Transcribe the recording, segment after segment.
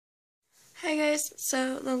Hi guys,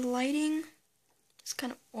 so the lighting is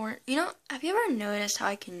kind of orange. Have you ever noticed how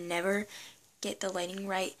I can never get the lighting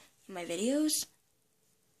right in my videos?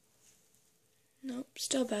 Nope,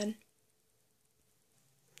 still bad.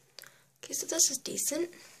 Okay, so this is decent.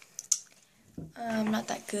 Not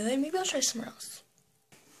that good. Maybe I'll try somewhere else.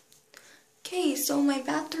 Okay, so my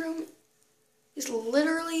bathroom is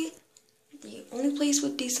literally the only place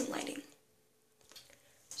with decent lighting.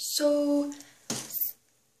 So,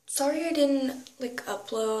 sorry I didn't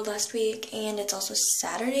upload last week, and it's also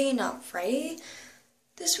Saturday, not Friday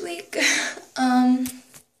this week.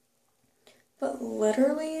 But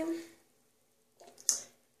literally,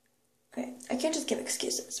 okay, I can't just give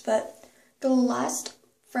excuses, but the last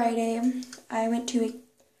Friday, I went to a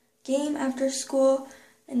game after school,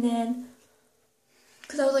 and then,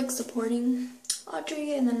 because I was supporting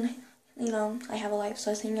Audrey, and then, I have a life,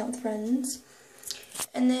 so I was hanging out with friends.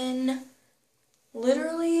 And then,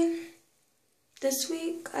 literally, this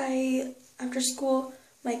week, after school,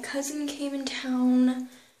 my cousin came in town,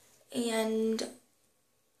 and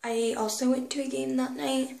I also went to a game that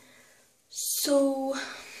night, so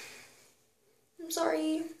I'm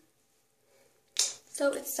sorry.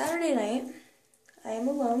 So it's Saturday night. I am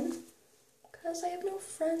alone because I have no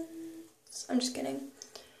friends. I'm just kidding.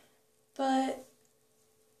 But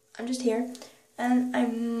I'm just here, and I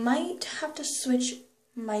might have to switch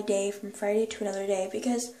my day from Friday to another day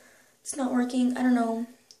because it's not working. I don't know.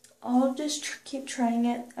 I'll just keep trying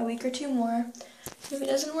it a week or two more. If it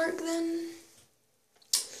doesn't work, then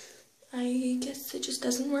I guess it just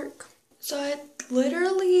doesn't work. So I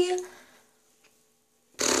literally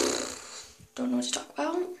don't know what to talk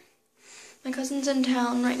about. My cousin's in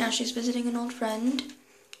town right now. She's visiting an old friend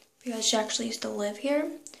because she actually used to live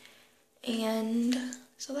here. And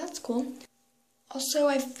so that's cool. Also,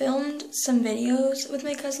 I filmed some videos with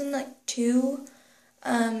my cousin, two.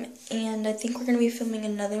 And I think we're going to be filming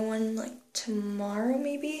another one, tomorrow,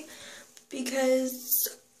 maybe. Because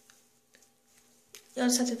you'll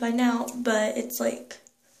just have to find out, but it's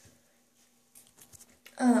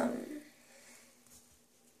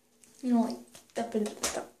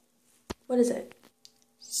what is it?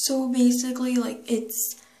 So basically,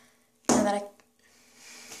 it's, now that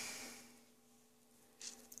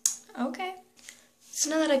okay. So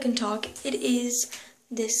now that I can talk, it is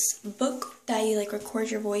this book that you record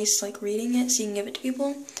your voice reading it so you can give it to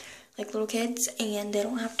people, little kids, and they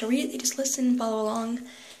don't have to read it, they just listen and follow along.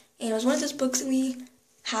 And it was one of those books, and we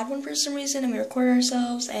had one for some reason, and we recorded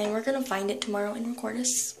ourselves, and we're gonna find it tomorrow and record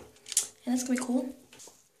us. And that's gonna be cool.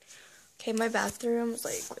 Okay, my bathroom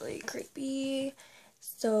is really creepy.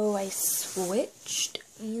 So I switched,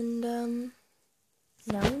 and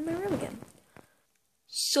now I'm in my room again.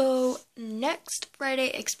 So next Friday,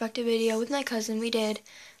 expect a video with my cousin. We did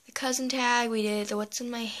the cousin tag, we did the what's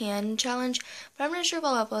in my hand challenge, but I'm not sure if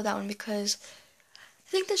I'll upload that one because I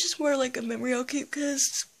think that's just more a memory I'll keep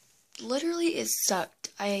because literally it sucked.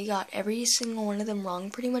 I got every single one of them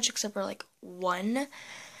wrong pretty much except for one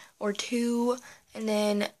or two, and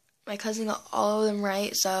then my cousin got all of them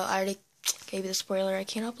right, so I already gave you the spoiler. I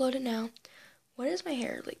can't upload it now. What is my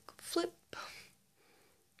hair? Flip.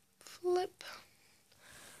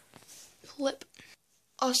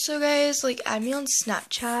 Also, guys, add me on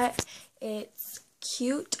Snapchat. It's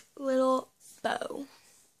cute little bow.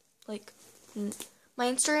 My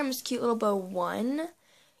Instagram is cute little bow 1.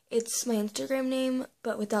 It's my Instagram name,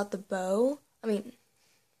 but without the bow. What?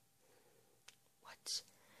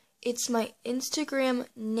 It's my Instagram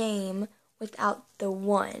name without the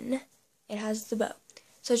 1. It has the bow.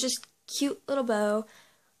 So it's just cute little bow.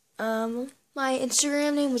 My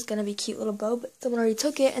Instagram name was gonna be cute little bow, but someone already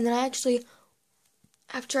took it, and then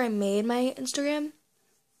after I made my Instagram,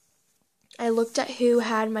 I looked at who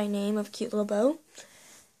had my name of cute little bow,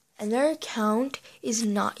 and their account is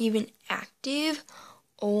not even active.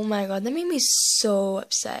 Oh my god, that made me so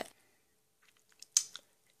upset.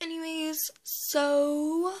 Anyways,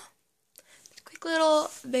 so quick little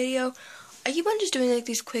video. I keep on just doing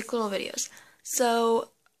these quick little videos. So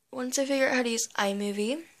once I figure out how to use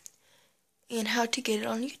iMovie and how to get it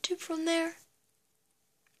on YouTube from there,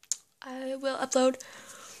 I will upload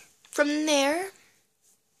from there.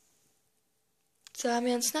 So add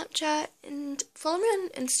me on Snapchat and follow me on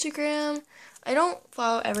Instagram. I don't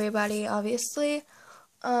follow everybody, obviously.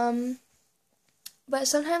 But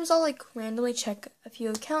sometimes I'll randomly check a few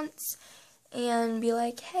accounts and be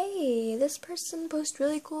like, hey, this person posts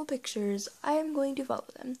really cool pictures. I am going to follow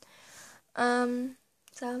them.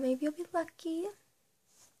 So maybe you'll be lucky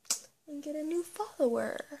and get a new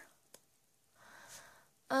follower.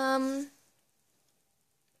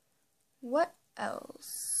 What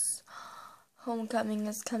else? Homecoming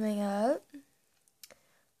is coming up.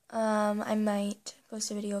 I might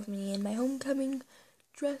post a video of me in my homecoming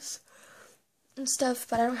dress and stuff,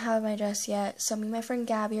 but I don't have my dress yet. So me and my friend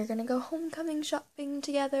Gabby are gonna go homecoming shopping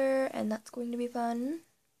together, and that's going to be fun.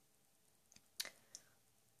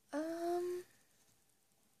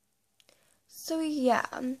 So yeah,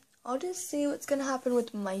 I'll just see what's gonna happen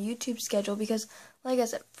with my YouTube schedule, because like I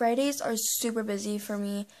said, Fridays are super busy for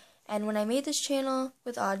me. And when I made this channel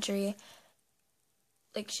with Audrey,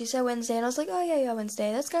 like, she said Wednesday, and I was like, oh yeah,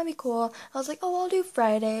 Wednesday, that's gonna be cool. I was like, oh, I'll do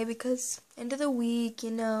Friday, because end of the week,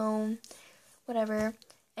 you know, whatever.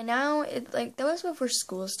 And now, that was before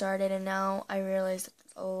school started, and now I realize that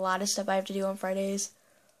there's a lot of stuff I have to do on Fridays.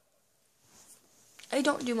 I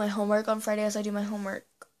don't do my homework on Fridays, I do my homework,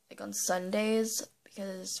 like, on Sundays,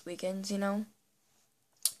 because it's weekends, you know.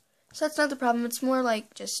 So that's not the problem. It's more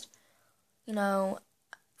like just, you know,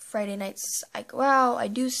 Friday nights I go out, I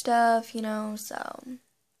do stuff, you know, so.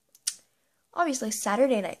 Obviously,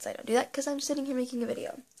 Saturday nights I don't do that because I'm sitting here making a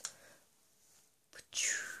video.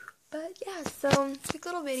 But yeah, so, quick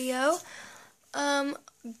little video.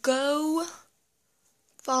 Go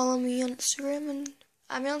follow me on Instagram, and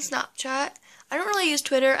I'm on Snapchat. I don't really use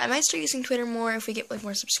Twitter. I might start using Twitter more if we get like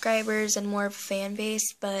more subscribers and more of a fan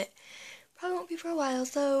base, but probably won't be for a while,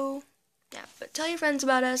 so yeah. But tell your friends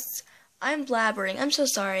about us. I'm blabbering. I'm so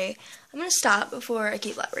sorry. I'm gonna stop before I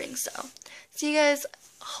keep blabbering, so see you guys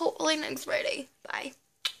hopefully next Friday. Bye.